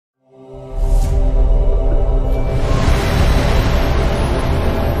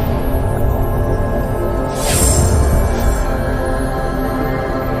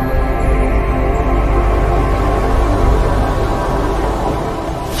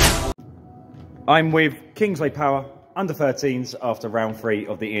I'm with Kingsway Power, under-13s after round 3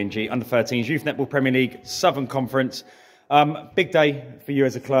 of the ENG Under-13s Youth Netball Premier League Southern Conference. Big day for you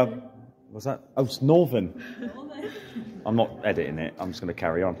as a club. What's that? Oh, it's Northern. I'm not editing it, I'm just going to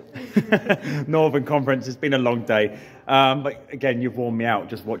carry on. Northern Conference, it's been a long day. But again, you've worn me out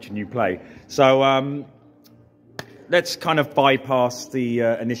just watching you play. So let's kind of bypass the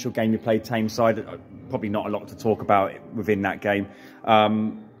initial game you played, Tameside. Probably not a lot to talk about within that game.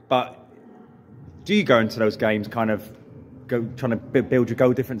 But do you go into those games kind of trying to build your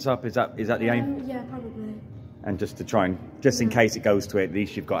goal difference up? Is that the aim? Yeah, probably. And just to try and, just in case it goes to it, at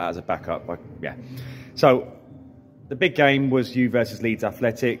least you've got it as a backup. Yeah. So the big game was you versus Leeds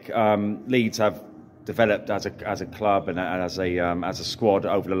Athletic. Leeds have developed as a club and as a squad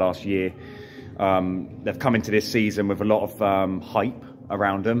over the last year. They've come into this season with a lot of hype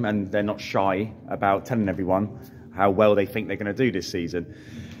around them, and they're not shy about telling everyone how well they think they're going to do this season.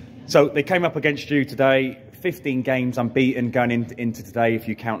 So they came up against you today, 15 games unbeaten going into today if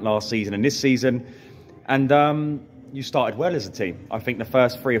you count last season and this season. And you started well as a team. I think the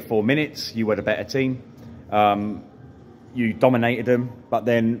first 3 or 4 minutes you were the better team. You dominated them, but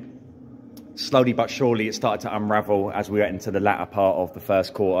then slowly but surely it started to unravel as we went into the latter part of the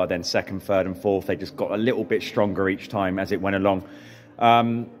first quarter. Then second, third and fourth, they just got a little bit stronger each time as it went along.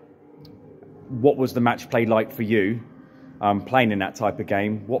 What was the match play like for you? Playing in that type of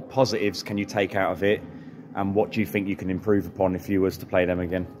game, what positives can you take out of it, and what do you think you can improve upon if you was to play them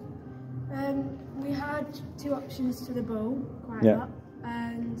again? We had 2 options to the ball quite a lot,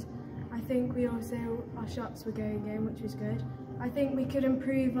 and I think our shots were going in, which was good. I think we could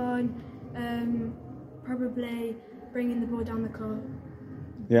improve on probably bringing the ball down the court.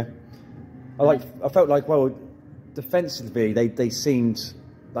 Yeah, I felt like, well, defensively they seemed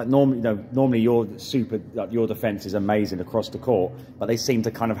like normally your defence is amazing across the court, but they seem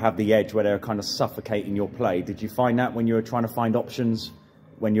to kind of have the edge where they're kind of suffocating your play. Did you find that when you were trying to find options?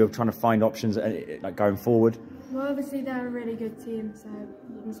 Like going forward? Well, obviously they're a really good team, so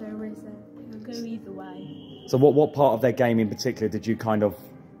it'll go either way. So what part of their game in particular did you kind of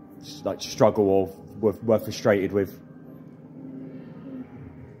like struggle or were frustrated with?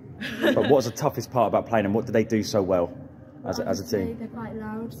 But what was the toughest part about playing them? What did they do so well? As a team? They're quite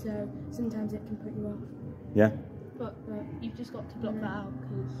loud, so sometimes it can put you off. Yeah? But you've just got to block that out,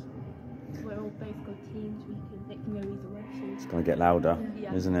 because we're all both good teams. It can go either way. So it's going to get louder,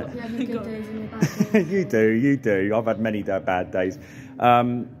 isn't it? You have your good days and your bad days. You do. I've had many bad days.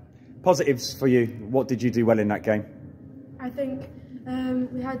 Positives for you. What did you do well in that game? I think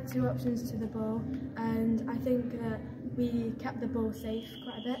we had 2 options to the ball, and I think that we kept the ball safe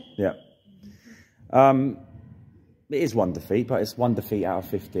quite a bit. Yeah. It is 1 defeat, but it's 1 defeat out of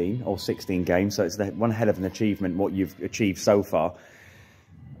 15 or 16 games, so it's one hell of an achievement, what you've achieved so far.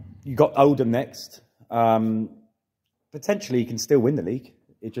 You got Oldham next. Potentially you can still win the league.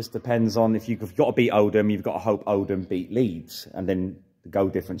 It just depends on if you've got to beat Oldham, you've got to hope Oldham beat Leeds, and then the goal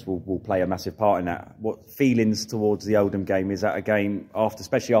difference will play a massive part in that. What feelings towards the Oldham game? Is that a game,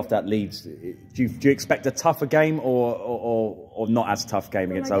 especially after that Leeds, do you expect a tougher game or not as tough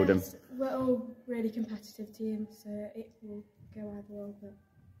game against Oldham? We're all really competitive teams, so it will go either way, but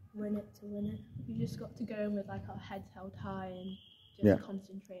win it to win it. You just got to go in with like our heads held high and just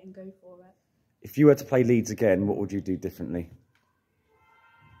concentrate and go for it. If you were to play Leeds again, what would you do differently?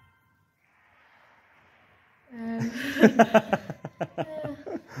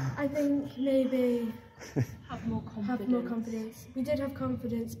 I think maybe have more confidence. We did have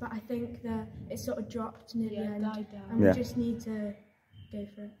confidence, but I think that it sort of dropped near the end, died down. and we just need to go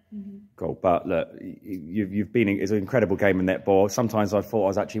for it. Cool, but look, it's an incredible game in netball. Sometimes I thought I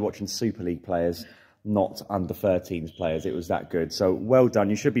was actually watching Super League players, not under-13s players. It was that good. So well done.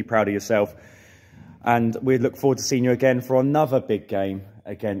 You should be proud of yourself. And we look forward to seeing you again for another big game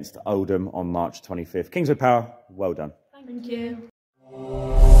against Oldham on March 25th. Kingsway Power, well done. Thank you.